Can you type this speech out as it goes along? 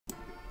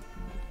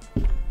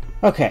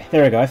Okay,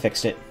 there we go. I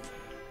fixed it.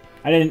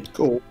 I didn't.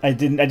 Cool. I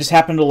just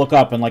happened to look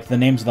up and like the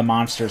names of the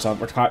monsters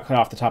were cut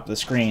off the top of the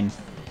screen,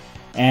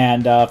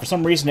 and for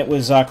some reason it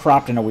was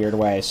cropped in a weird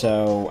way.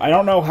 So I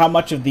don't know how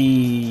much of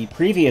the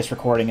previous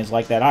recording is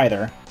like that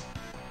either.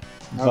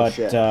 Oh, but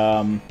shit.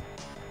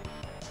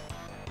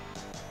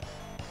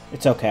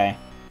 it's okay.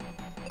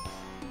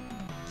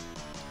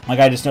 Like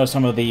I just know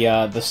some of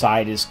the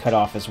side is cut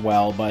off as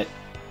well, but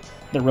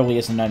there really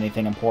isn't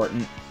anything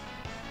important.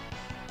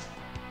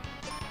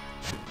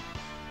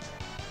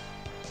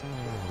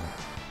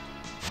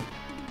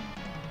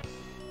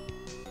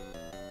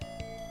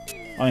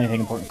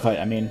 Anything important cut,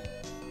 I mean.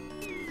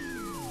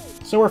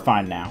 So we're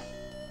fine now.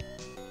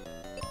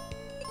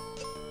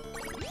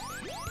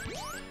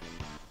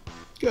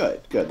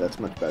 Good, good. That's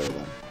much better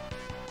then.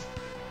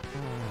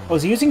 Oh,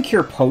 is he using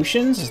cure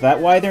potions? Is that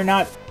why they're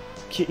not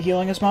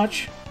healing as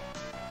much?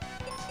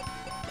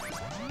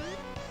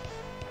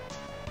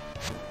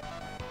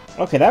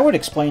 Okay, that would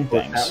explain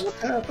things. Is that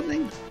what's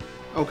happening?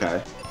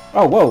 Okay.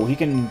 Oh, whoa, he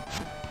can...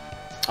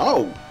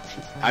 Oh!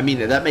 I mean,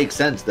 that makes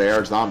sense. They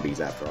are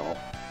zombies, after all.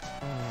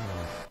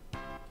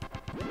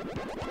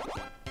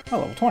 Oh,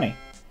 level 20.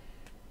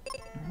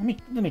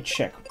 Let me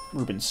check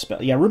Reuben's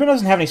spell. Yeah, Reuben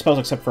doesn't have any spells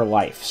except for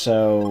life,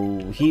 so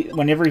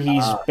whenever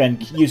he's been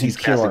using he's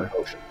cure,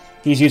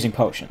 he's using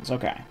potions.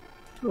 Okay.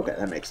 Okay,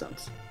 that makes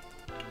sense.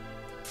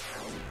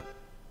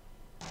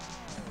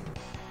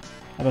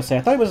 I was gonna say,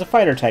 I thought he was a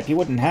fighter type. He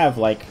wouldn't have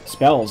like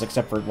spells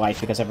except for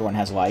life because everyone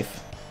has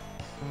life.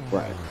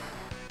 Right.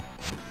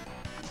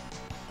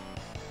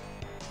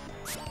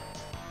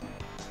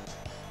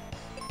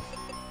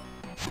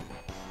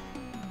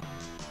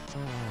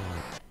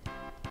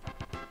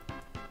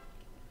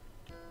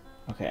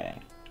 Okay.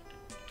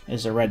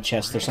 There's a red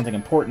chest. There's something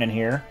important in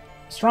here.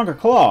 Stronger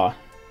claw.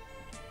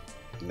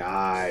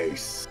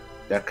 Nice.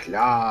 The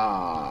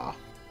claw.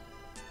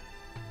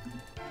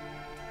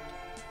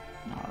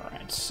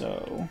 Alright,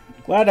 so...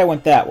 Glad I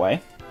went that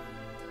way.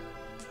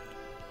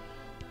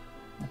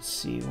 Let's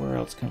see, where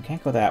else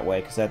can't go that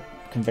way, because that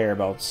conveyor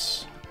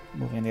belt's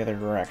moving in the other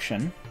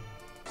direction.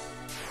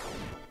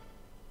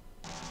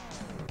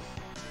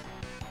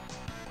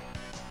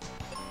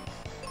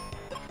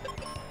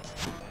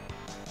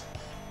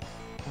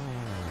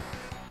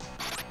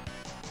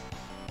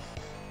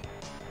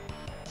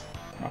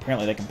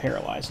 Apparently they can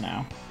paralyze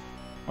now.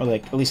 Or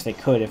at least they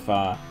could if,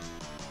 Oh,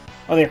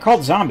 they're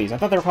called zombies. I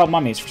thought they were called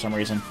mummies for some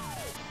reason.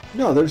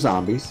 No, they're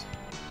zombies.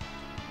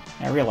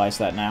 I realize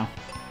that now.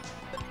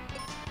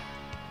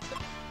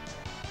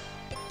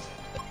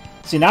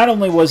 See, not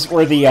only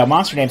were the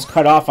monster names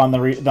cut off on the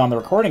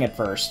recording at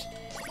first,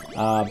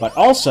 but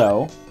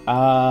also,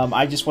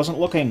 I just wasn't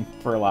looking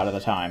for a lot of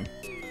the time.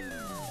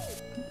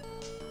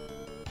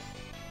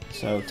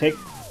 So take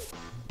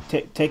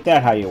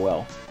that how you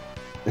will.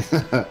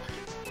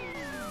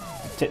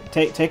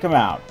 Take them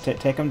out.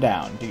 Take them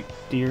down.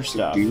 Do your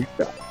stuff. Do your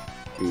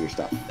stuff. Do your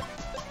stuff.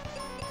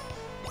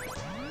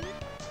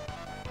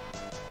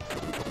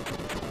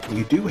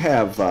 You do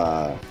have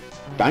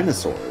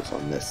dinosaurs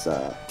on this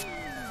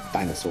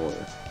dinosaur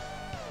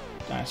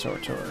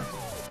tour.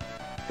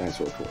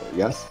 Dinosaur tour,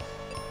 yes?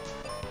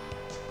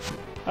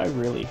 I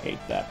really hate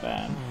that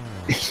band.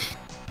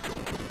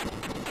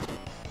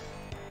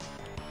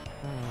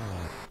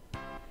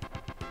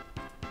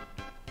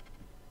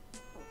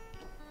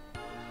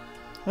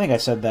 I think I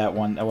said that at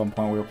one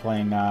point we were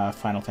playing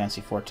Final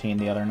Fantasy XIV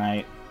the other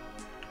night.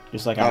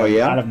 Just like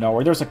out of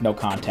nowhere. There was like no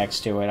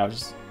context to it. I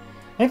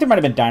think there might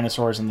have been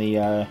dinosaurs in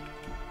the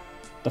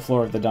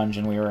floor of the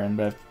dungeon we were in,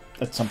 but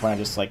at some point I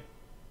just like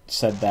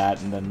said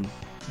that, and then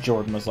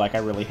Jordan was like, "I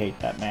really hate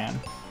that man."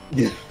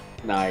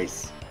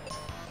 Nice.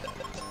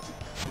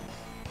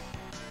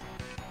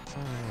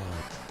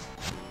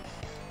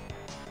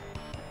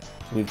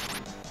 We've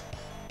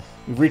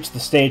reached the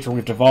stage where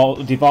we've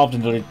devolved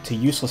into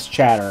useless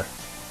chatter.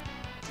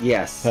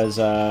 Yes. Because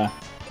I'm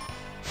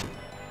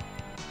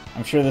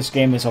sure this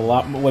game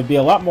would be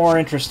a lot more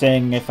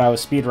interesting if I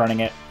was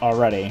speedrunning it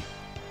already.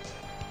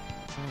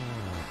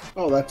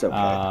 Oh, that's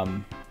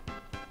okay.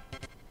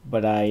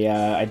 But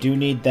I do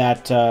need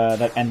that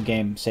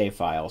endgame save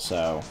file.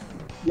 So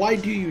why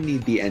do you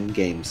need the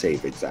endgame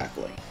save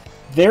exactly?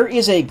 There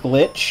is a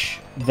glitch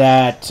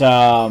that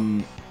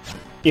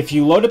if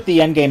you load up the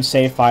endgame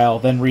save file,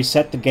 then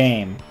reset the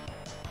game,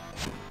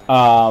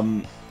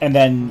 and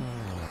then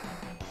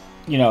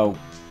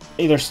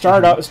either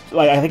start up,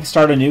 I think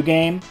start a new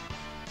game,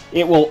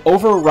 it will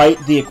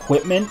overwrite the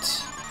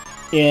equipment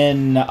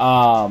in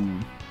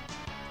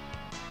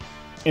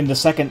the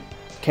second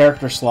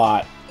character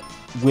slot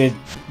with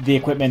the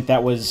equipment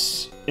that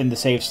was in the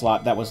save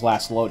slot that was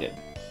last loaded.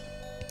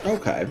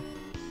 Okay.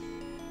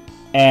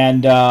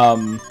 And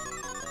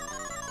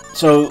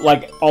so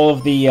like all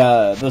of the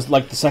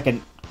the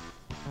second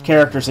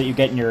characters that you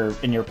get in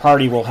your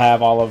party will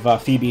have all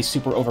of Phoebe's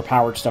super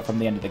overpowered stuff from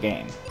the end of the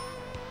game.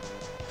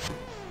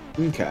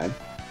 Okay.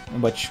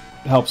 Which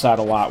helps out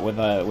a lot with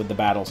the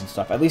battles and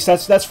stuff. At least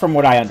that's from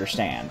what I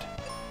understand.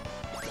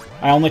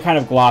 I only kind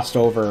of glossed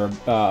over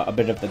a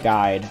bit of the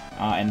guide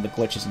and the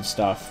glitches and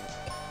stuff.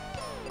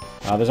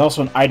 There's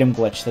also an item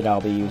glitch that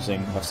I'll be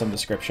using of some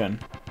description.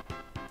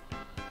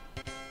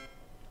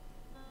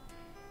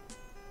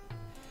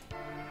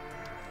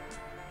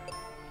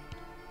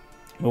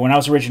 But when I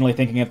was originally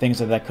thinking of things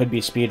that could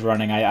be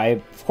speedrunning, I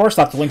of course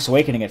thought the Link's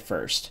Awakening at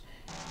first.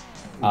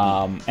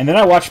 And then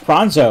I watched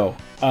Pranzo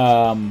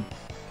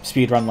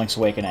speedrun Link's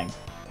Awakening.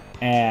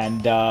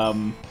 And,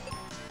 oh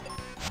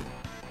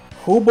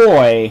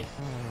boy,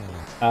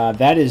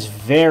 that is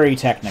very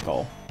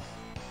technical.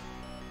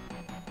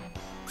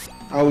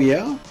 Oh,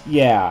 yeah?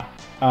 Yeah.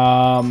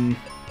 At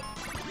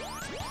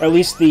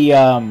least the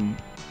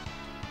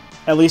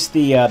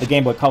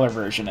Game Boy Color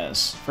version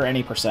is, for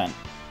any percent.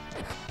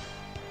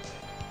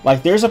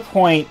 Like, there's a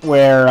point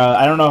where,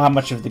 I don't know how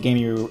much of the game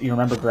you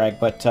remember, Greg,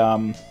 but,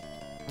 I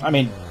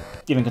mean,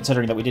 even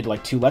considering that we did,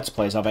 like, 2 Let's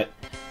Plays of it,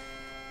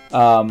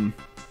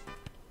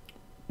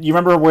 you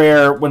remember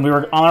when we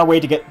were on our way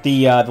to get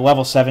the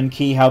level 7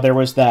 key, how there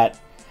was that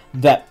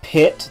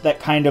pit that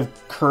kind of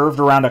curved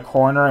around a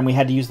corner and we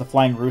had to use the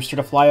flying rooster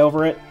to fly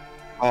over it?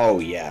 Oh,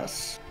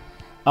 yes.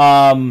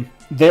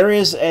 There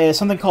is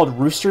something called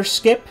Rooster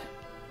Skip,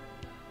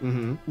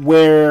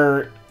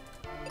 where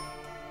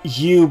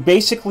you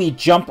basically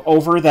jump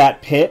over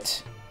that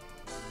pit,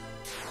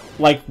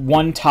 like,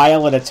 one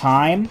tile at a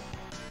time,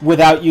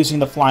 without using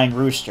the flying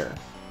rooster.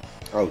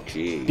 Oh,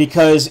 geez.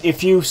 Because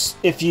if you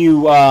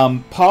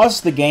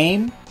pause the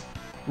game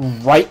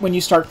right when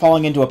you start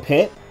falling into a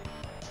pit,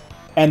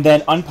 and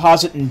then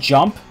unpause it and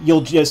jump,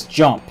 you'll just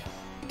jump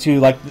to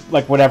like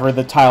whatever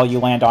the tile you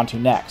land onto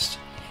next.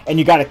 And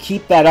you got to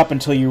keep that up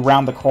until you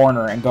round the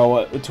corner and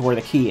go to where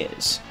the key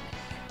is.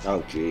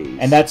 Oh, geez.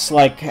 And that's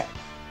like,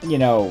 you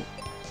know,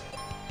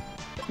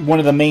 one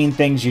of the main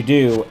things you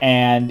do.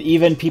 And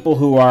even people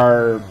who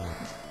are,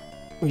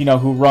 you know,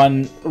 who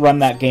run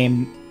that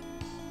game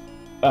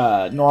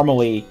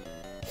normally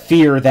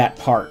fear that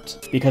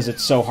part because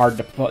it's so hard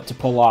to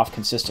pull off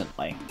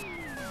consistently.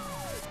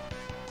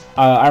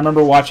 I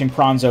remember watching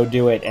Pranzo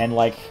do it, and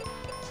like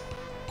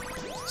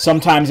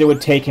sometimes it would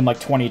take him like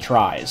 20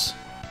 tries.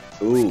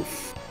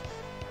 Oof.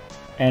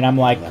 And I'm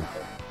like,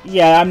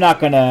 yeah, I'm not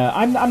gonna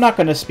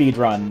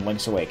speedrun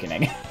Link's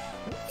Awakening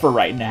for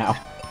right now.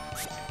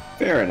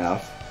 Fair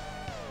enough.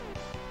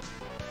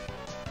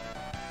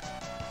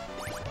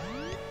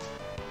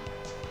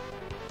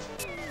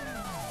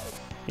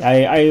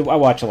 I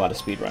watch a lot of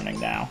speedrunning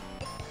now.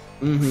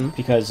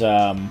 Because,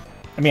 I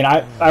mean,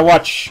 I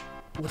watch...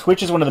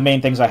 Twitch is one of the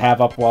main things I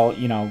have up while,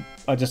 you know,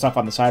 just up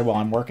on the side while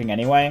I'm working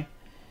anyway.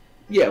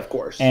 Yeah, of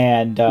course.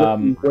 And,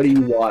 what do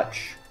you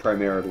watch,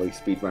 primarily,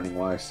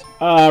 speedrunning-wise?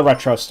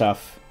 Retro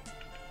stuff.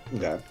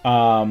 Okay.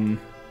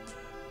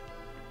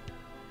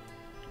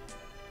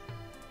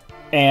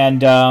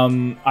 And,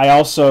 I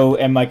also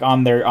am, like,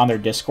 on their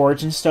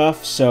Discords and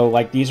stuff, so,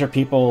 like, these are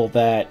people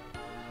that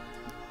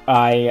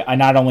I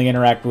not only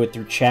interact with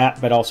through chat,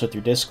 but also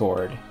through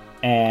Discord.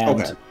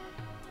 And, okay,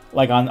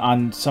 like,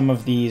 on some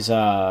of these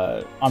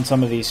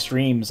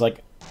streams,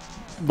 like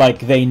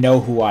they know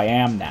who I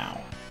am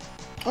now.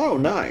 Oh,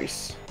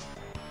 nice.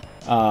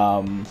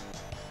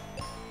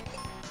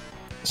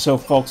 So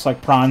folks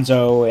like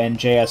Pranzo and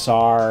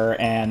JSR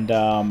and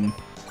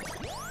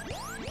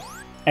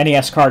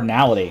NES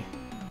Cardinality,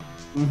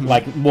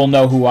 like, will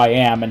know who I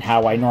am and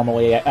how I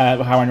normally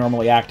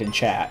act in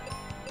chat.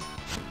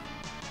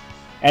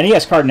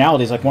 NES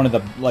Cardinality is like one of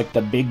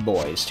the big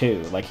boys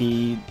too. Like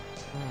he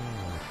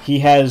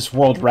has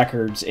world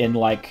records in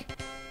like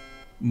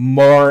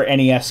more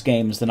NES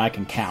games than I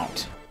can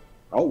count.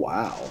 Oh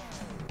wow.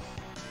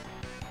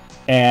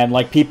 And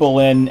like people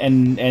in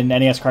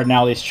NES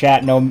Cardinality's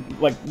chat know,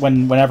 like,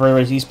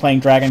 whenever he's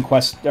playing Dragon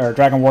Quest or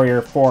Dragon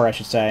Warrior 4, I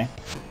should say.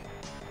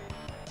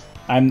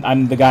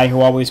 I'm the guy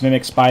who always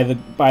mimics buy the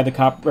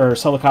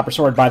sell the copper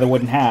sword, buy the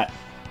wooden hat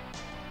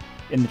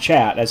in the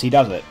chat as he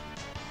does it.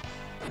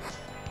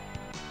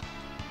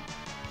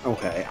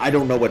 Okay, I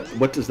don't know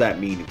what does that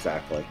mean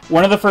exactly.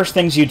 One of the first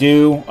things you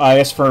do, I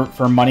guess,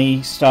 for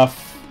money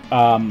stuff,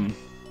 I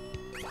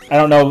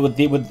don't know with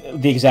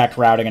the exact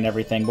routing and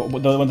everything, but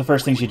one of the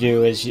first things you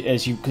do is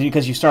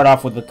because you start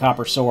off with the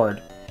copper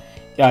sword,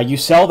 you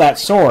sell that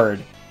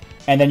sword,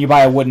 and then you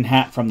buy a wooden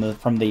hat from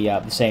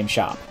the same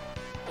shop.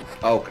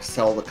 Oh,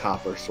 sell the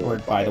copper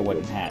sword, buy the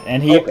wooden hat,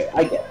 and okay,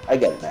 I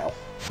get it now.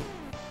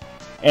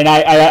 And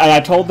I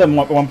told them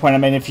at one point, I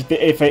mean, if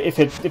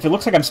it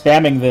looks like I'm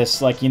spamming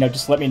this, like, you know,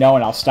 just let me know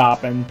and I'll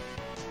stop. And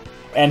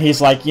he's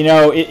like, you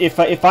know,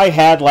 if I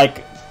had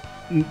like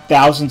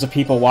thousands of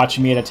people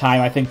watching me at a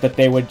time, I think that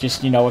they would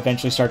just, you know,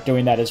 eventually start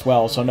doing that as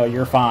well. So no,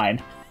 you're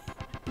fine.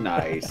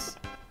 Nice.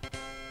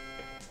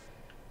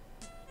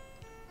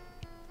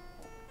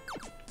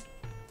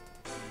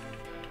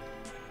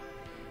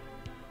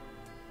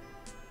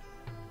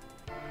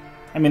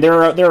 I mean, there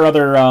are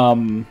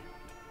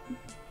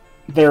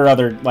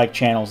other like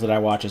channels that I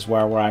watch as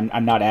well where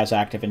I'm not as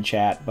active in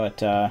chat, but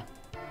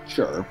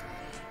sure.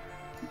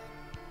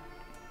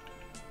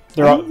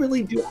 I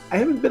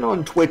haven't been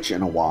on Twitch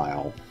in a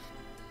while.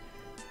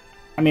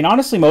 I mean,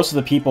 honestly, most of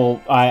the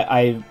people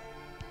I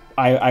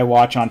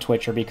watch on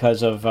Twitch are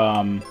because of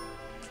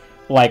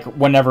like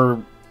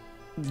whenever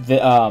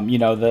the you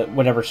know, the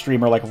whatever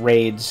streamer like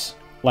raids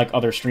like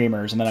other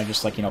streamers, and then I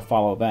just like, you know,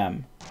 follow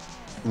them.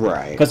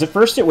 Right. Because at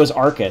first it was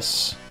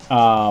Arcus,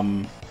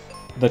 the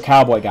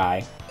cowboy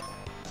guy.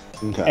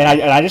 Okay.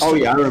 And I just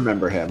I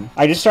remember him.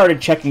 I just started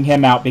checking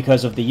him out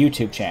because of the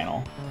YouTube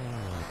channel.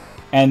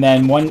 And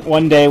then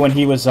one day when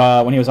he was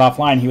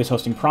offline, he was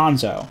hosting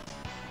Pronzo.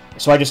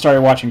 So I just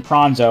started watching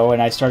Pronzo,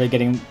 and I started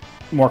getting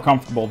more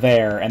comfortable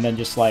there. And then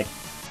just like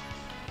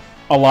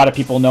a lot of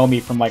people know me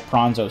from like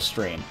Pronzo's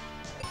stream.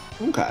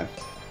 Okay.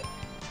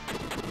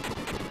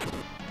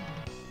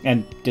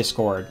 And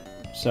Discord.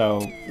 So.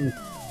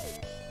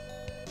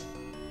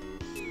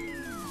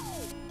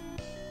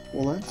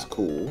 Well, that's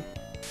cool.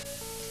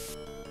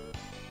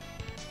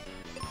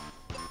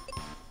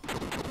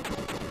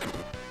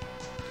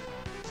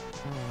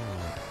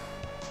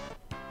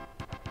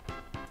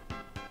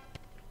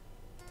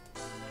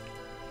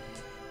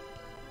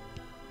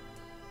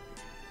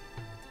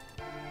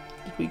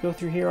 Did we go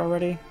through here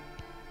already?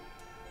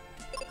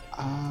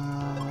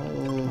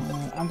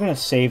 I'm gonna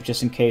save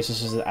just in case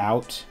this is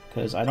out,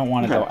 because I don't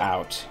want to go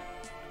out.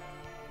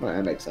 Well,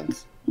 that makes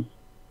sense.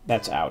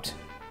 That's out.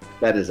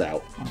 That is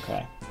out.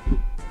 Okay.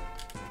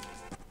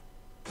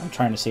 I'm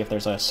trying to see if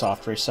there's a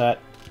soft reset.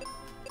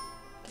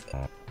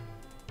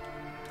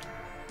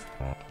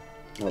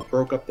 Well, it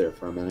broke up there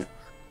for a minute.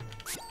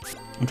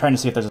 I'm trying to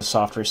see if there's a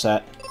soft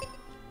reset.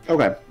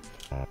 Okay.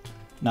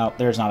 No,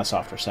 there's not a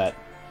soft reset.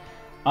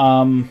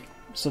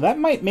 So that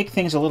might make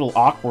things a little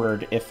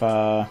awkward if,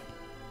 well,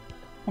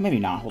 maybe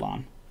not. Hold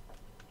on.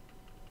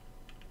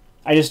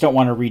 I just don't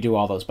want to redo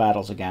all those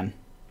battles again.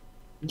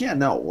 Yeah,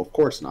 no, of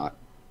course not.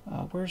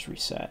 Where's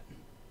reset?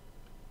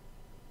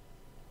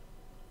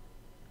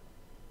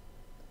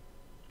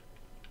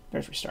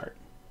 There's restart.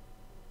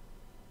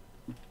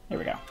 There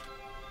we go.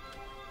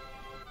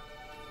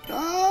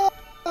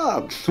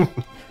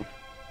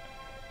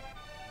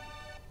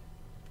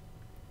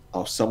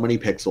 Oh, so many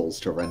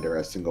pixels to render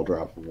a single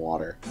drop of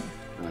water.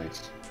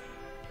 Nice.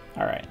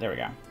 Alright, there we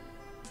go.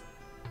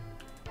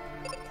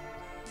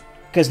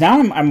 Because now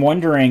I'm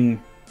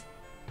wondering,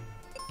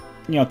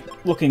 you know,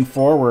 looking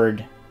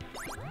forward...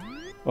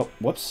 Oh,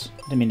 whoops.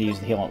 Didn't mean to use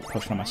the heal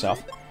potion on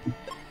myself.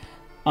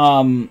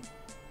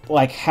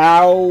 Like,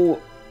 how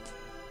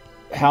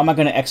am I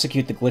going to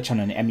execute the glitch on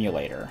an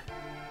emulator?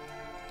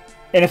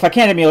 And if I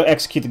can't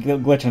execute the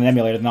glitch on an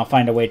emulator, then I'll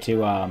find a way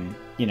to,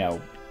 you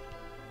know,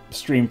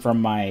 stream from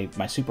my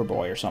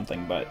Superboy or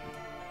something, but...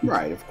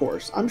 Right, of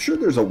course. I'm sure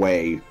there's a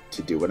way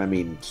to do it. I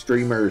mean,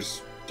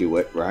 streamers do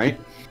it, right?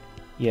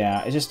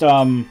 Yeah, it's just,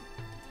 I mean,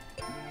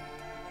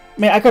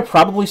 I could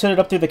probably set it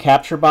up through the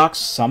capture box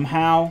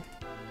somehow,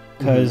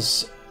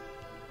 because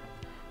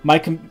my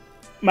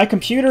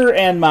computer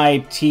and my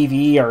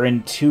TV are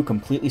in two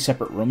completely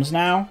separate rooms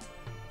now.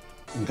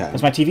 Okay.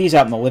 Because my TV's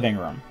out in the living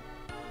room.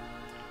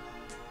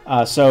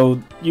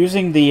 So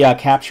using the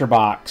capture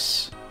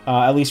box,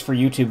 at least for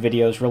YouTube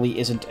videos, really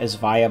isn't as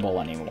viable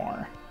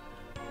anymore.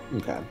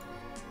 Okay.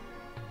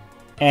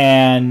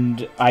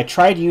 And I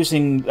tried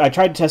testing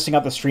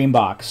out the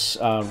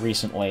Streambox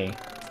recently,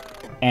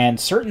 and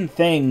certain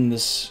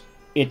things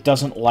it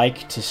doesn't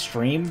like to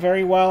stream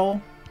very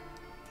well.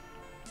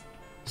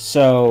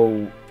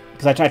 So,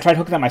 because I tried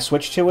hooking up my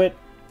Switch to it,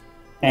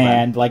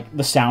 and like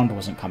the sound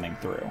wasn't coming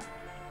through.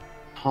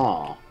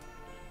 Huh.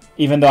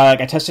 Even though I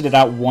tested it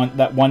out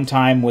one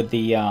time with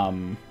the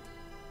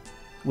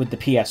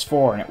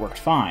PS4 and it worked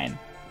fine,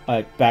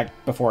 back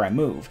before I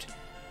moved.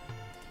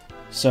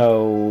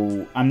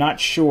 So I'm not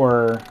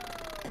sure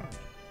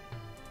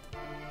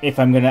if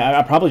I'm gonna.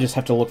 I'll probably just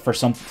have to look for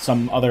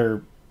some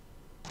other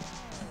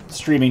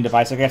streaming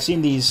device. Like I've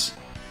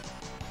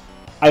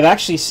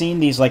actually seen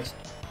these like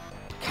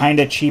kind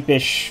of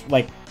cheapish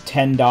like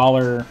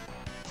 $10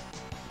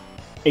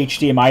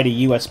 HDMI to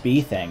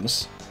USB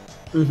things.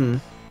 Mm-hmm.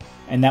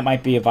 And that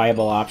might be a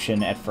viable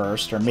option at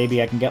first, or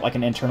maybe I can get like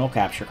an internal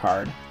capture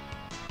card.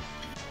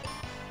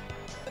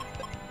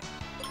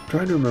 I'm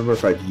trying to remember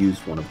if I've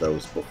used one of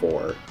those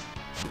before.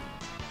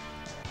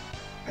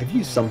 I've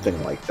used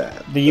something like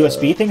that. The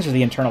USB things or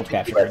the internal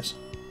capture cards?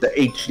 The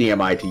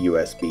HDMI to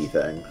USB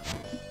thing.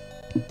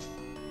 I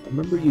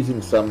remember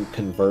using some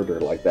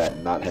converter like that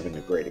and not having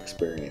a great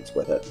experience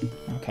with it.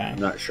 Okay. I'm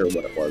not sure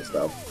what it was,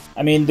 though.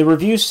 I mean, the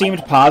reviews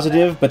seemed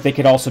positive, but they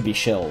could also be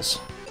shills.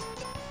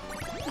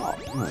 Oh,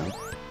 no.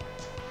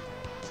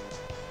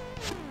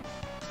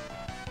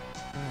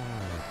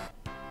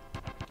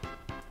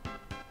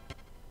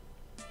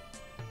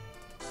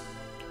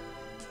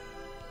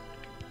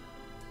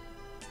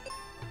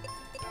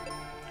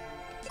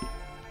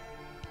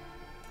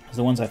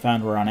 The ones I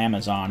found were on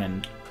Amazon,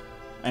 and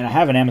I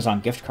have an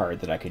Amazon gift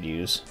card that I could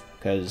use,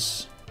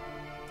 because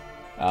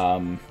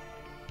for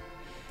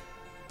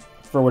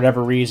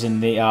whatever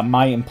reason,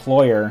 my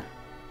employer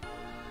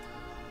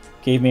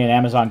gave me an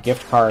Amazon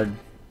gift card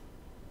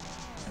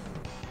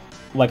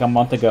like a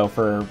month ago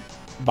for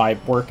my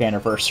work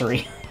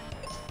anniversary.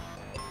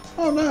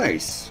 Oh, Oh,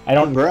 nice.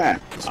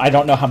 Congrats. I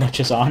don't know how much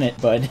is on it,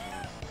 but...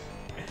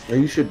 Or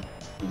you should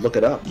look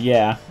it up.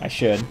 Yeah, I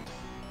should.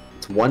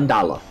 It's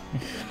 $1.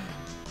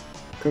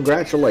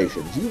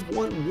 Congratulations. You've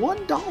won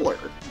 $1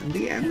 in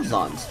the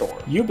Amazon store.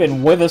 You've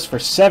been with us for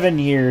 7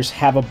 years.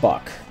 Have a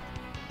buck.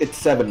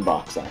 It's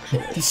 $7,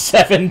 actually.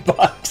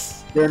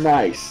 $7. They're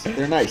nice.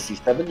 They're nice. See,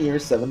 7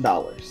 years,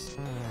 $7.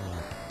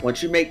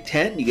 Once you make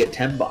 10, you get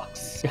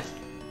 $10.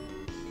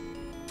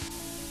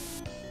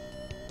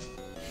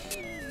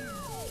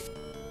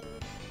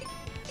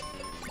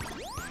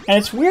 And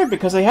it's weird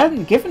because they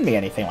hadn't given me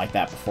anything like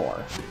that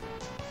before.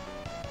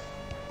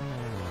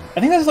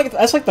 I think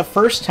that's like the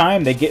first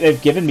time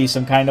they've given me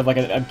some kind of like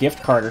a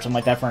gift card or something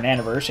like that for an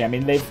anniversary. I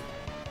mean, they've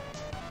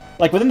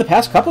like within the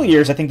past couple of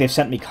years, I think they've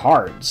sent me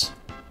cards.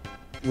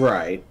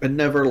 Right, but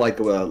never like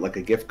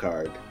a gift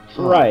card.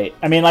 Huh. Right.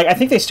 I mean, like I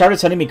think they started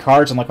sending me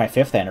cards on like my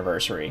 5th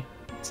anniversary.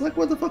 It's like,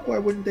 what the fuck? Why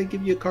wouldn't they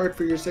give you a card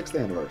for your 6th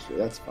anniversary?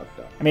 That's fucked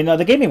up. I mean,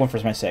 they gave me one for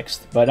my 6th,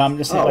 but I'm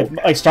just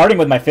like starting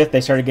with my 5th,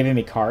 they started giving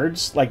me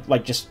cards,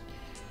 like just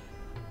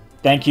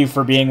thank you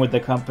for being with the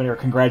company or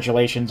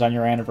congratulations on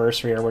your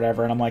anniversary or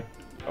whatever, and I'm like,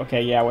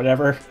 okay, yeah,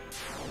 whatever.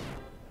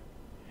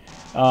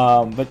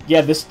 But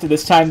yeah,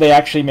 this time they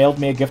actually mailed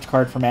me a gift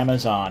card from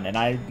Amazon, and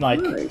I like,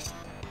 nice.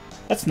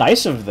 That's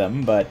nice of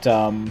them, but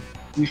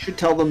you should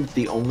tell them that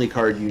the only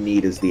card you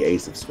need is the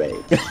Ace of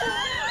Spades.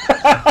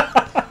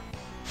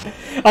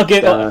 I'll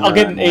get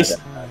an ace.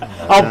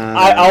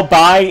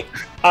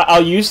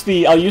 I'll use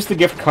the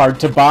gift card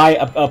to buy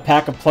a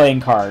pack of playing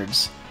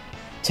cards,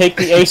 take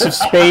the Ace of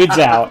Spades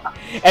out,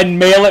 and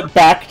mail it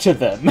back to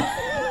them.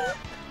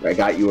 I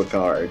got you a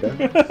card.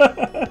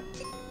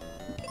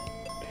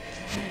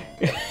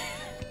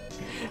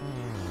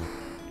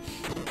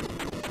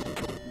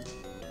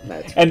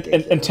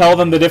 and tell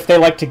them that if they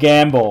like to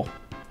gamble,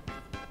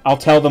 I'll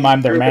tell them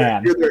I'm their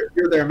man.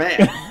 You're their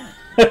man.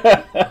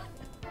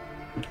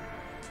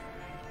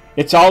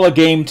 It's all a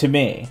game to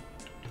me.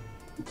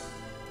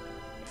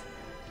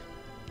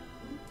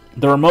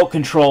 The remote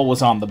control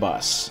was on the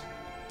bus.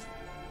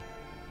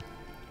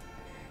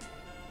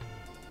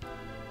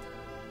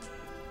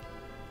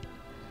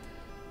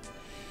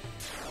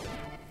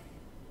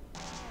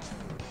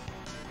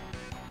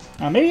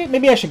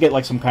 Maybe I should get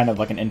like some kind of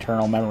like an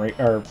internal memory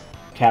or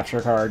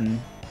capture card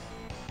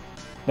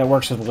that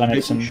works with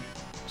Linux and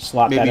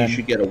slot that in. Maybe you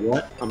should get a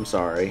what? I'm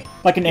sorry.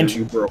 Like an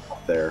you broke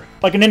up there.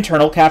 Like an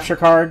internal capture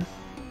card.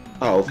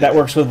 Oh, okay. That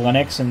works with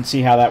Linux and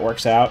see how that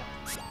works out.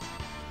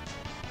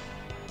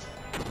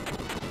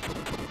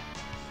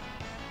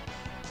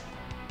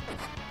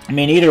 I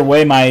mean, either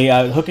way,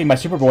 my hooking my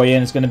Superboy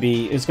in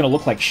is gonna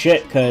look like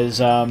shit because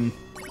all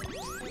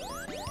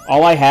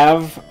I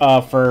have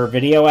for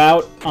video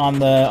out on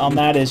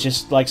that is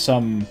just like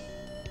some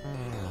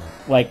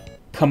like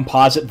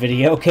composite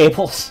video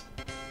cables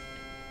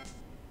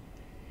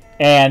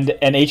and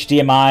an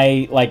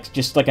HDMI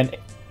just like an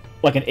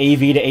AV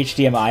to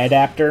HDMI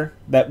adapter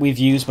that we've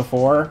used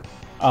before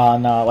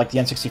on like the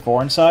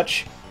N64 and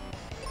such,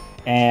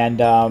 and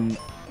you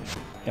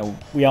know,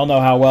 we all know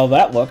how well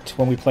that looked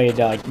when we played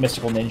like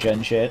Mystical Ninja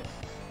and shit.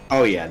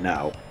 Oh yeah,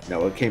 no,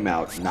 it came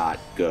out not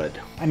good.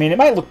 I mean, it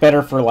might look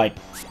better for like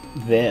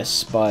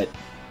this, but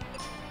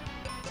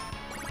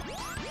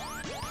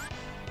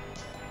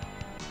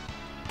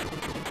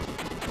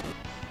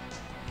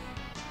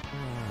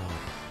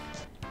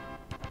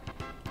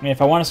I mean,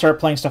 if I want to start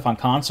playing stuff on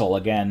console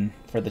again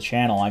for the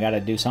channel, I gotta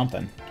do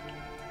something.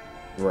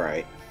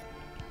 Right.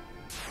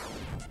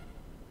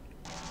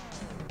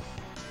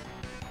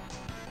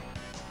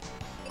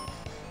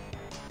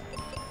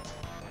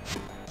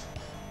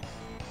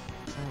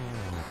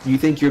 You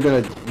think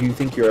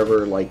you're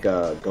ever like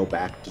go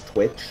back to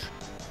Twitch?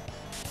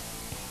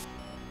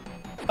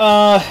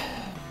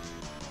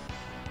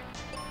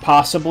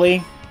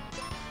 Possibly.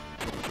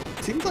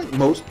 Seems like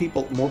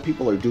more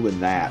people are doing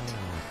that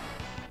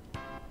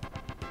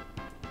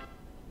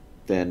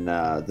than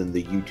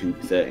the YouTube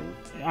thing.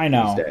 I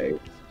know. These days.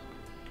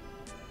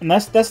 And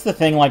that's the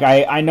thing. Like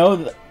I know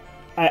that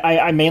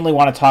I mainly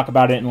want to talk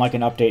about it in like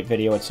an update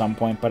video at some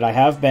point, but I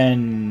have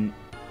been,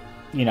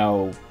 you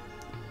know,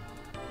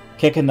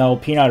 kicking the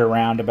old peanut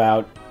around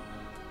about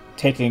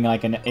taking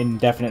like an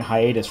indefinite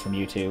hiatus from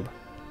YouTube,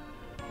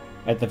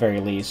 at the very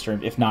least, or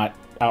if not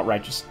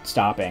outright just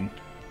stopping.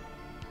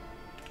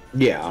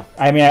 Yeah.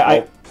 I mean,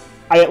 I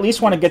at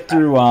least want to get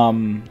through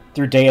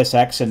through Deus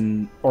Ex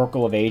and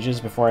Oracle of Ages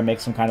before I make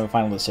some kind of a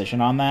final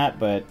decision on that,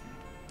 but...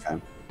 Okay.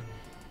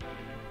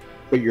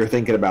 But you're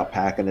thinking about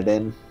packing it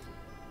in?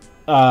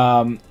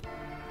 On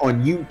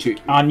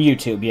YouTube? On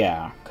YouTube,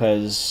 yeah,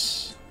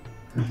 because...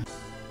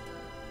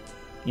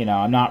 You know,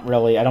 I'm not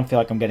really... I don't feel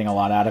like I'm getting a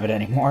lot out of it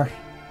anymore.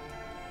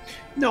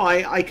 No,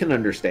 I can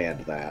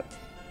understand that.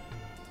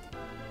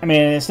 I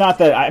mean, it's not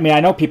that... I mean, I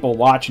know people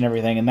watch and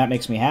everything, and that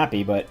makes me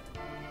happy, but...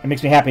 It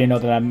makes me happy to know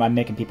that I'm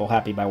making people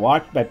happy by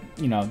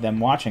you know, them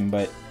watching,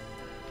 but...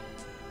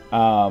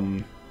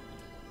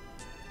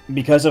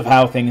 because of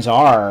how things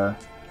are,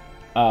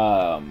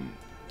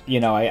 you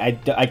know,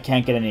 I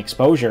can't get any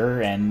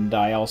exposure, and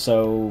I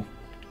also...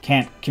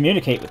 can't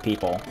communicate with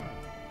people.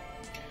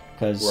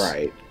 Because,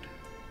 right.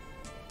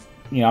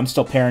 You know, I'm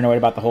still paranoid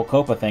about the whole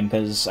Copa thing,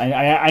 because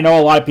I know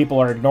a lot of people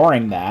are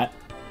ignoring that,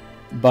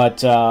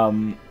 but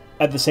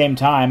at the same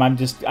time,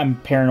 I'm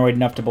paranoid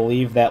enough to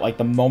believe that, like,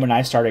 the moment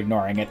I start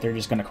ignoring it, they're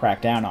just going to crack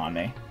down on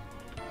me.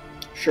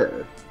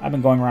 Sure. I've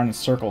been going around in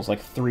circles like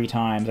 3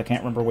 times. I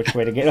can't remember which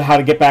way to how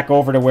to get back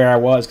over to where I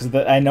was, because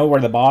I know where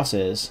the boss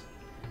is.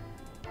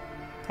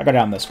 I go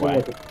down this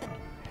way.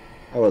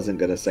 I wasn't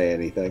going to say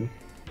anything.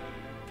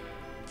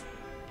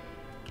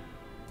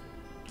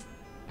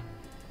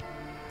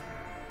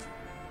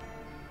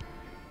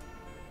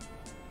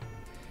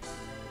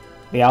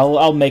 Yeah,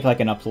 I'll make like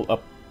an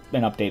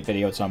update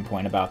video at some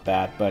point about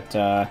that, but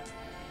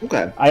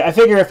okay. I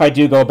figure if I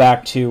do go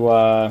back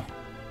to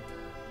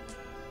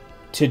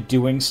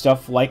doing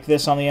stuff like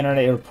this on the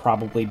internet, it would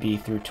probably be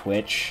through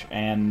Twitch,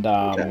 and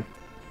okay.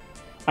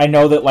 I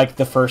know that like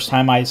the first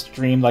time I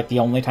streamed, like the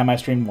only time I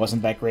streamed,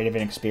 wasn't that great of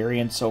an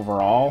experience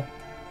overall.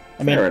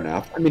 I mean, fair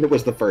enough. I mean, it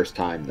was the first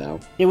time, though.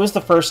 It was the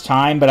first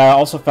time, but I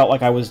also felt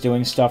like I was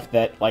doing stuff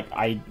that like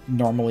I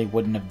normally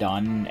wouldn't have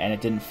done, and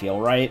it didn't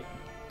feel right.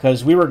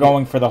 Because we were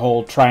going for the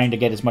whole trying to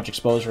get as much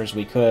exposure as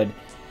we could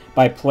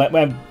by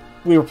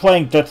we were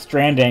playing Death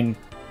Stranding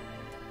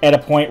at a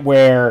point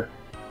where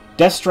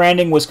Death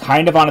Stranding was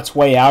kind of on its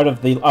way out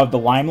of the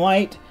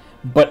limelight,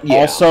 but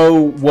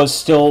also was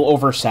still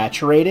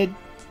oversaturated,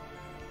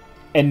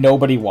 and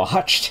nobody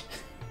watched.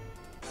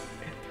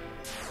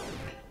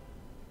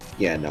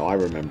 Yeah, no, I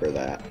remember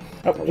that.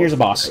 Oh, here's a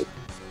boss. Great.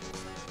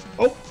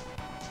 Oh,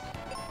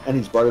 and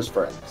he's brought his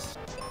friends.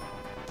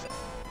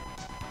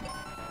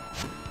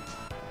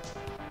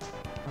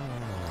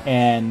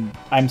 And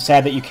I'm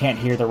sad that you can't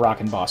hear the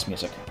Rockin' Boss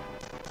music.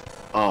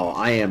 Oh,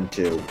 I am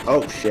too.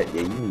 Oh, shit,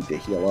 yeah, you need to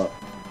heal up.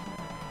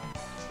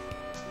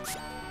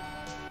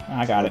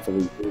 I got it.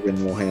 Hopefully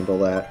Reuben will handle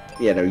that.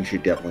 Yeah, no, you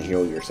should definitely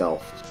heal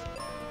yourself.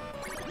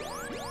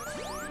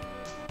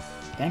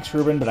 Thanks,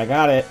 Reuben, but I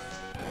got it.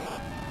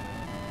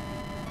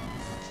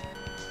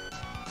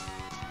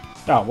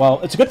 Oh,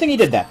 well, it's a good thing he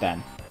did that,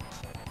 then.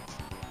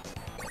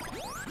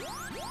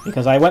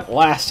 Because I went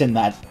last in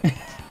that...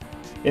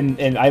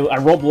 And I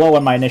rolled low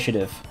on my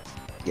initiative.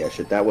 Yeah,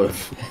 shit, that would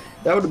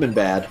have been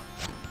bad.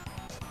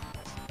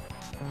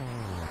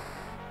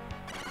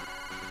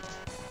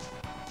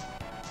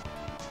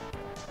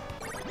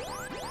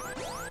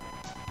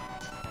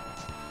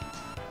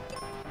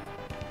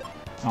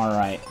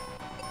 Alright.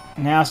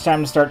 Now it's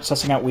time to start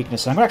sussing out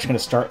weaknesses. I'm actually going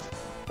to start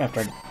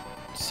after I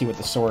see what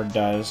the sword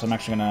does. I'm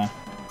just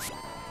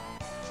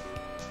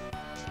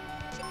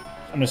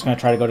going to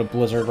try to go to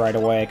Blizzard right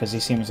away, because he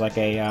seems like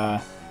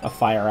a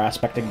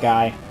fire-aspected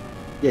guy.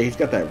 Yeah, he's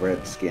got that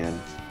red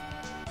skin.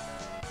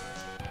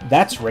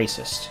 That's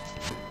racist.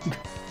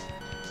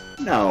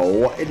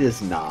 No, it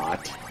is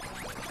not.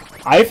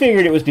 I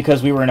figured it was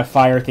because we were in a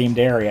fire-themed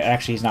area.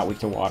 Actually, he's not weak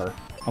to water.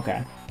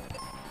 Okay.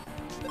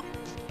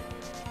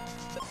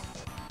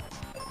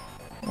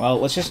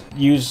 Well, let's just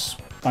use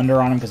Thunder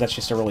on him, because that's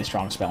just a really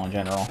strong spell in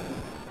general.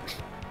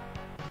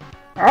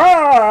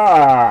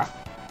 Ah!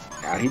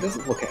 Yeah, he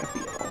doesn't look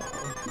happy at all.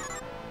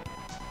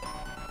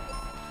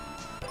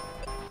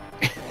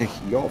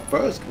 Your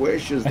first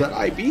wish is that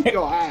I beat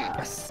your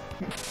ass.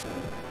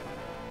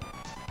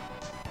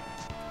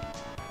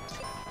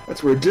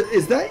 That's weird.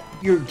 Is that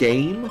your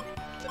game?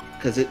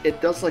 Because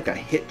it does like a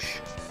hitch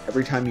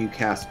every time you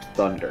cast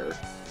Thunder.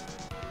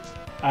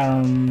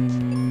 I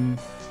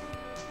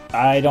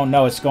don't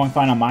know. It's going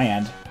fine on my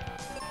end.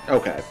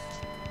 Okay.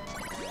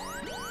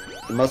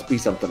 It must be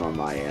something on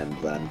my end,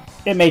 then.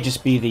 It may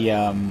just be the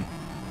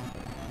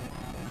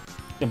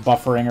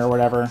buffering or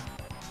whatever.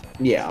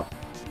 Yeah.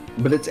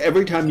 But it's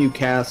every time you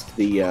cast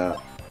the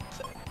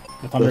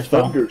thunder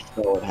spell,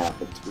 it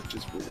happens, which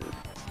is weird.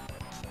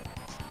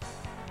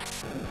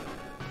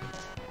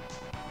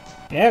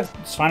 Yeah,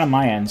 it's fine on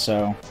my end,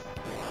 so...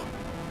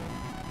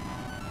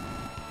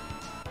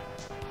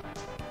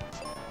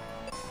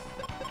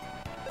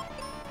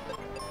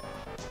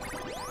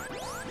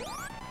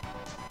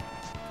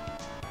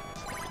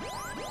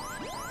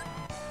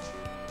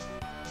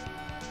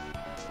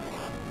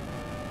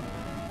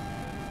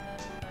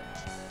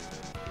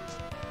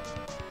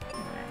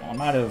 I'm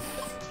out of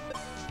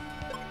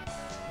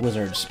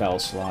wizard spell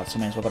slots, so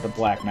I may as well go to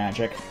black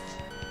magic.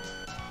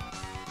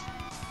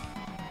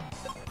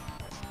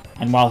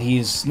 And while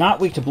he's not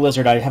weak to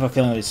blizzard, I have a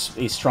feeling that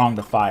he's strong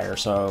to fire,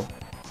 so...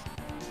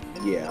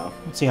 Yeah.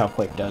 Let's see how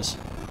Quake does.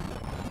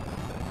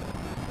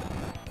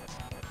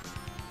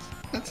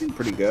 That seemed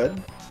pretty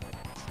good.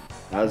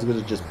 Not as good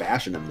as just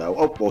bashing him, though.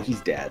 Oh, well, he's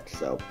dead,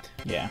 so...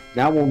 Yeah.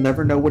 Now we'll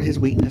never know what his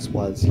weakness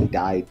was. He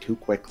died too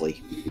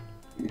quickly.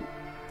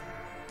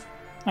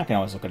 I can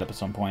always look it up at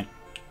some point.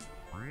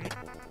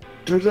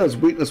 Turns out his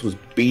weakness was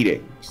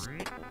beatings.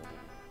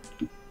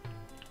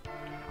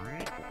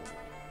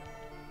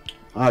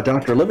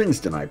 Dr.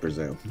 Livingston, I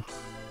presume.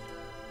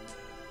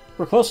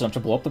 We're close enough to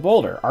blow up the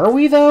boulder. Are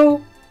we,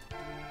 though?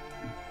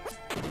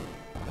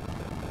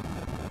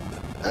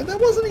 That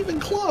wasn't even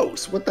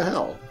close. What the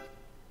hell?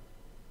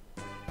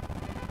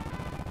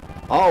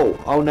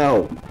 Oh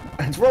no.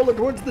 It's rolling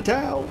towards the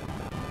town.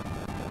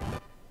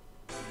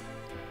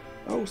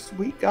 Oh,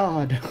 sweet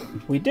God.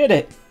 We did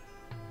it.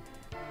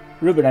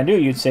 Reuben, I knew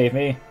you'd save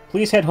me.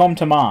 Please head home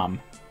to Mom.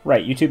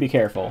 Right, you two be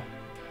careful.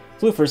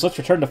 Floofers, let's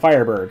return to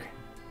Fireburg.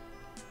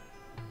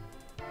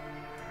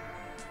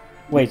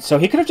 Wait, so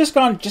he could have just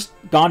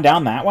gone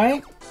down that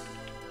way?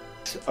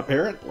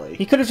 Apparently.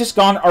 He could have just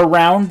gone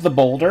around the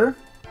boulder?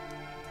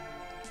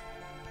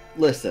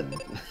 Listen.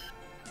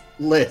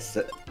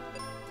 Listen.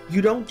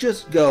 You don't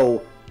just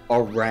go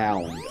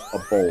around a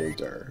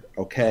boulder,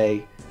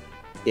 okay?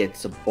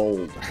 It's a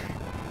boulder.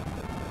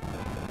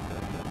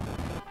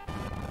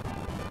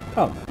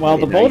 Oh, well,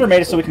 the boulder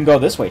made it so we can go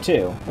this way,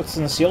 too. What's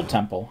in the sealed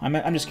temple? I'm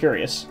just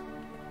curious.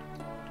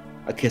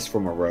 A kiss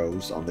from a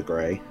rose on the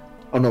gray.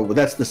 Oh, no,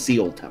 that's the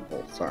sealed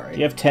temple. Sorry. Do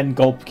you have 10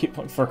 gold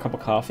for a cup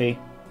of coffee?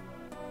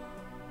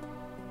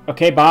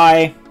 Okay,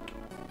 bye.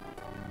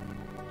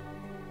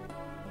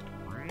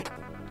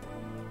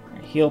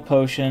 Heal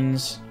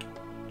potions.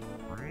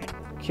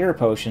 Cure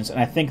potions. And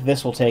I think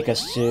this will take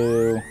us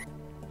to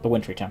the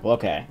Wintry Temple.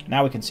 Okay,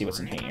 now we can see what's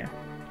in here.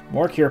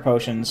 More cure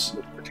potions.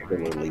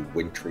 Particularly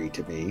wintry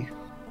to me.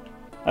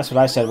 That's what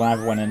I said when I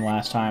went in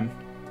last time.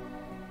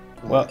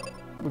 Well,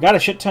 we got a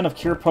shit ton of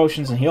cure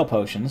potions and heal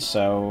potions,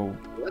 so...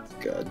 That's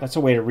good. That's a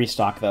way to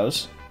restock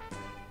those.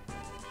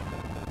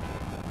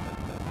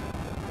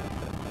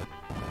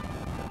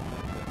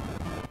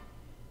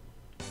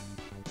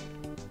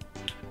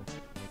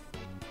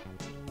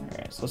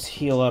 Alright, so let's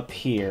heal up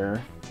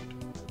here.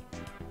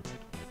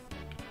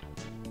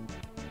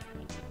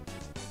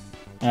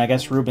 And I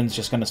guess Reuben's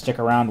just going to stick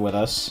around with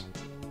us.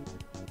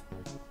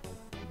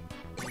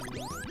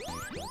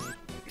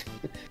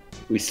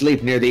 We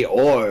sleep near the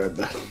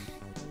orb.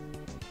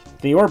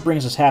 The orb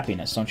brings us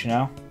happiness, don't you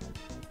know?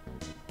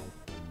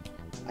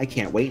 I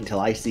can't wait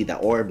until I see the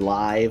orb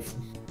live.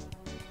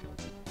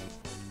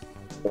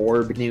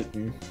 Orb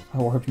Newton.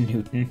 Orb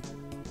Newton.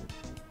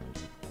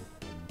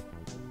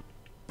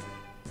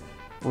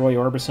 Roy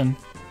Orbison.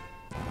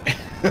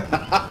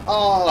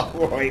 Oh,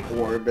 Roy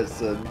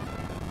Orbison.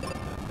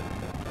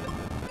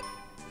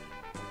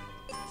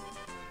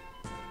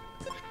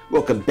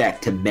 Welcome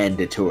back to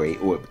Mandatory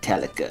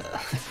Orbitalica.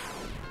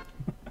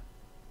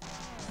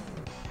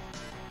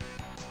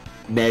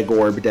 Meg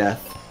Orb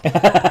Death.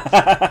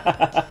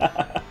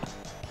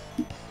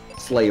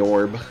 Slay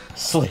Orb.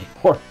 Slay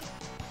Orb.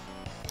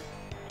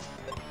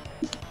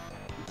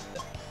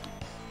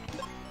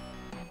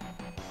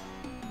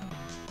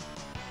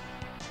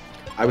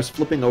 I was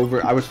flipping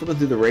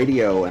through the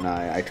radio and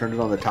I turned it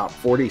on the top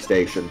 40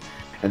 station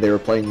and they were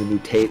playing the new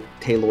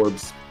Taylor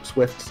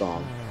Swift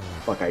song.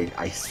 Fuck,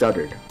 I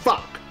stuttered.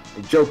 Fuck!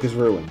 The joke is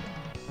ruined.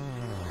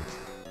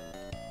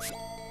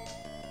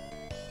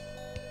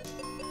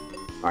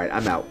 Alright,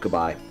 I'm out.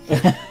 Goodbye.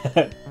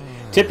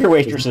 Tip your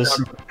waitresses.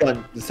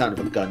 The sound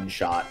of a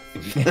gunshot.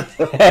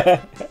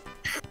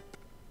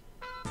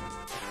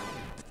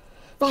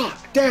 Fuck!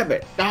 Damn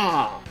it!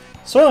 Ah!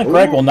 Soylent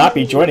Greg will not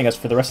be joining us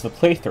for the rest of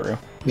the playthrough.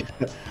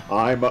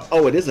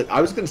 Oh, it isn't.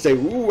 I was gonna say,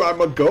 ooh, I'm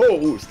a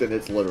ghost, and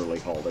it's literally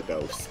called a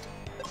ghost.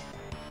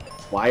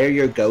 Why are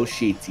your ghost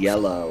sheets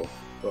yellow?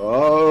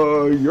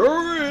 Oh,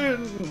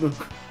 urine!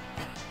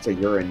 It's a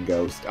urine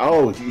ghost.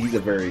 Oh, he's a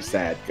very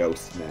sad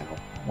ghost now.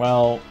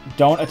 Well,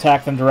 don't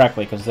attack them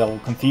directly, because they'll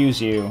confuse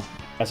you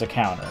as a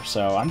counter.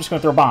 So I'm just going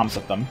to throw bombs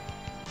at them.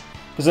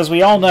 Because as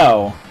we all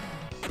know,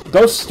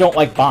 ghosts don't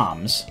like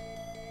bombs.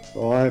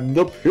 I'm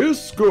the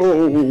piss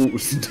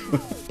ghost!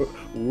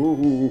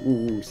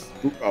 Ooh,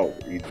 oh,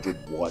 he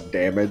did 1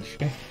 damage.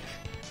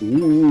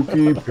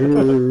 Spooky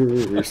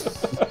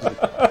piss.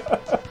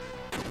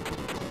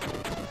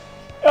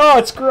 Oh,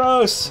 it's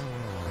gross!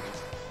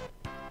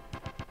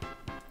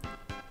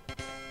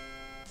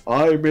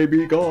 I may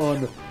be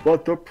gone,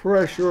 but the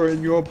pressure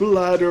in your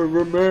bladder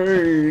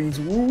remains.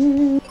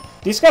 Woo!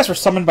 These guys were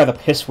summoned by the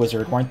Piss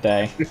Wizard, weren't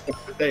they?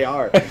 They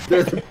are.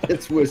 They're the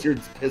Piss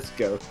Wizard's Piss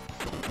Ghost.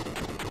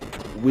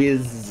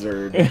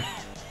 Wizard.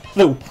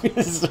 The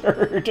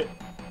Wizard.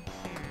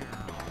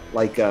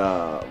 Like,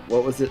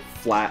 what was it?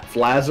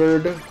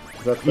 Flazzard?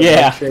 Is that the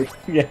yeah.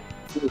 Yeah.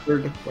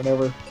 Wizard,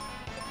 whatever.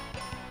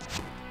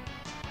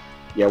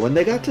 Yeah, when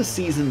they got to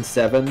season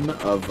 7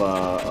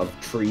 of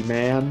Tree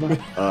Man,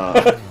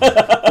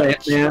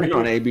 Plant Man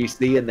on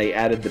ABC, and they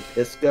added the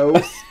Piss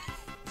Ghost,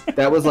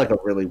 that was like a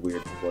really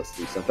weird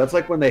publicity stuff. That's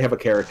like when they have a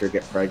character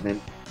get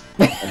pregnant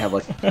and have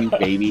like a cute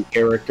baby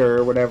character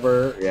or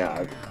whatever.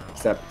 Yeah,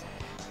 except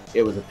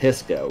it was a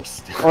Piss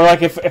Ghost. Or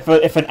like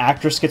if an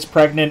actress gets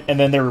pregnant and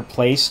then they're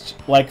replaced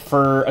like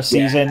for a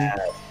season,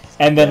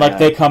 and then like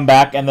they come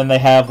back and then they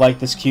have like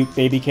this cute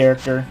baby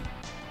character.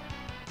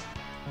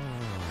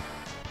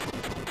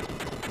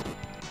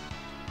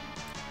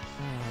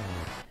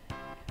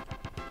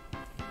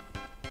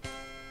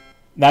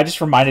 Now, I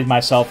just reminded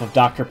myself of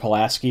Dr.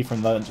 Pulaski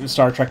from the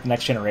Star Trek The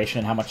Next Generation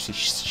and how much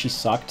she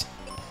sucked.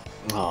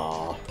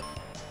 Aww.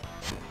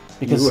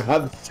 Because you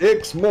have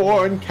 6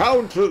 more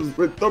encounters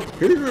with the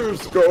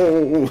Pierce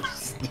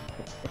Ghost!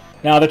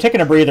 No, they're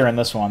taking a breather in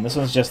this one. This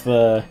one's just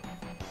the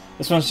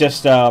This one's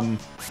just 70s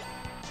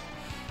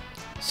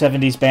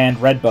band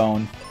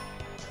Redbone.